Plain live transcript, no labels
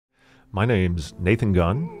My name's Nathan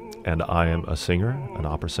Gunn, and I am a singer, an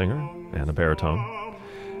opera singer, and a baritone.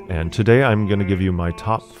 And today I'm going to give you my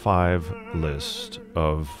top 5 list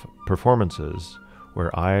of performances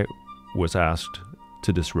where I was asked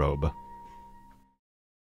to disrobe.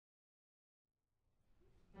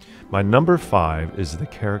 My number 5 is the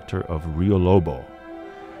character of Rio Lobo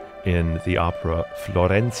in the opera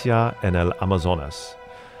Florencia en el Amazonas.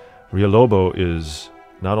 Rio Lobo is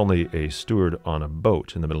not only a steward on a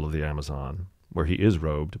boat in the middle of the Amazon, where he is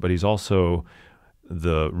robed, but he's also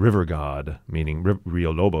the river god, meaning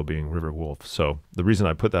Rio Lobo being river wolf. So the reason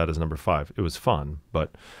I put that as number 5, it was fun,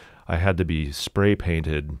 but I had to be spray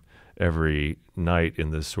painted every night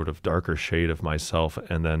in this sort of darker shade of myself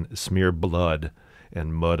and then smear blood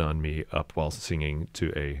and mud on me up while singing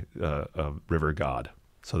to a river god.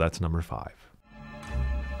 So that's number 5.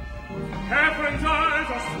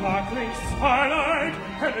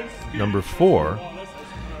 Number 4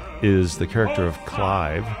 is the character of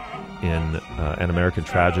Clive in An American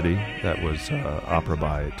Tragedy. That was opera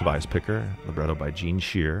by Tobias Picker, libretto by Gene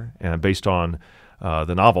Shear, and based on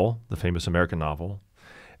the novel, the famous American novel.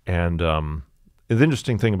 And the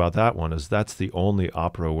interesting thing about that one is that's the only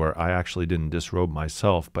opera where I actually didn't disrobe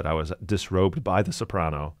myself, but I was disrobed by the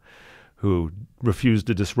soprano, who refused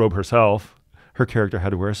to disrobe herself. Her character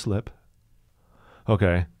had to wear a slip.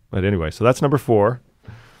 Okay, but anyway, so that's number 4.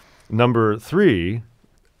 Number 3,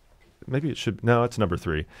 maybe it should, no, it's number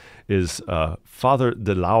 3, is Father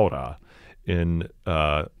de Laura in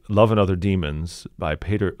Love and Other Demons by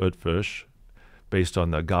Peter Oetvisch, based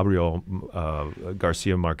on the Gabriel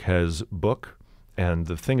Garcia Marquez book. And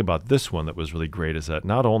the thing about this one that was really great is that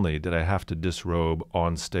not only did I have to disrobe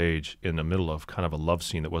on stage in the middle of kind of a love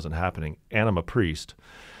scene that wasn't happening, and I'm a priest,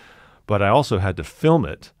 but I also had to film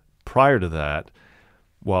it prior to that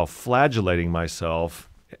while flagellating myself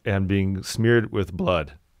and being smeared with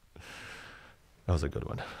blood. That was a good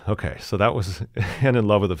one. Okay, so that was and in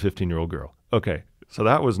love with a 15-year-old girl. Okay, so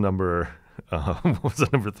that was number, what was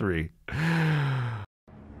it, number 3?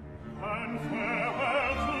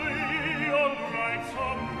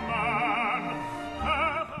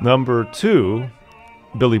 Number 2,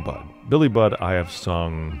 Billy Budd. Billy Budd I have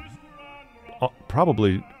sung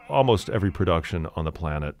probably almost every production on the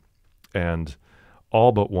planet, and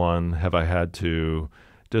all but one have I had to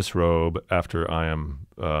disrobe after I am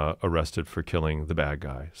arrested for killing the bad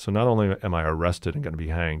guy. So not only am I arrested and going to be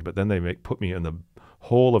hanged, but then they put me in the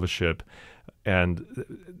hold of a ship and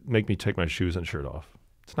make me take my shoes and shirt off.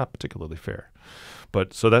 It's not particularly fair.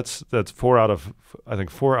 But so that's 4 out of, I think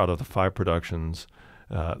 4 out of the 5 productions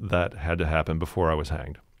that had to happen before I was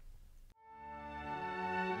hanged.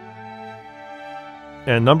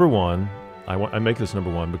 And number 1, I make this number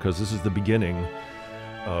 1 because this is the beginning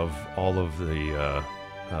of all of the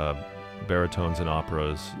baritones and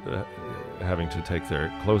operas having to take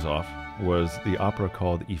their clothes off, was the opera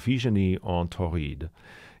called Iphigenie en Tauride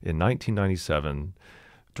in 1997,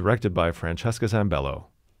 directed by Francesca Zambello.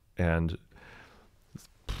 And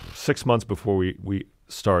 6 months before we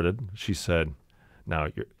started, she said, now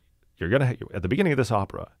you're going to, at the beginning of this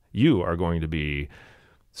opera, you are going to be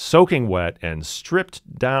soaking wet and stripped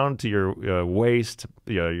down to your waist.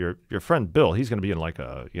 Your friend Bill, he's going to be in like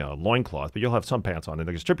a loincloth, but you'll have some pants on, and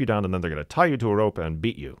they're going to strip you down, and then they're going to tie you to a rope and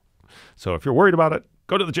beat you. So if you're worried about it,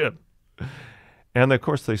 go to the gym. And of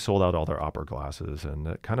course, they sold out all their opera glasses, and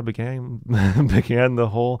it kind of began the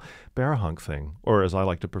whole bear hunk thing, or as I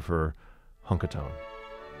like to prefer, hunkatone.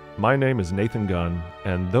 My name is Nathan Gunn,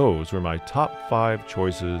 and those were my top 5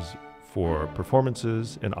 choices for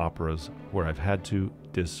performances in operas where I've had to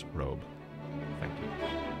disrobe.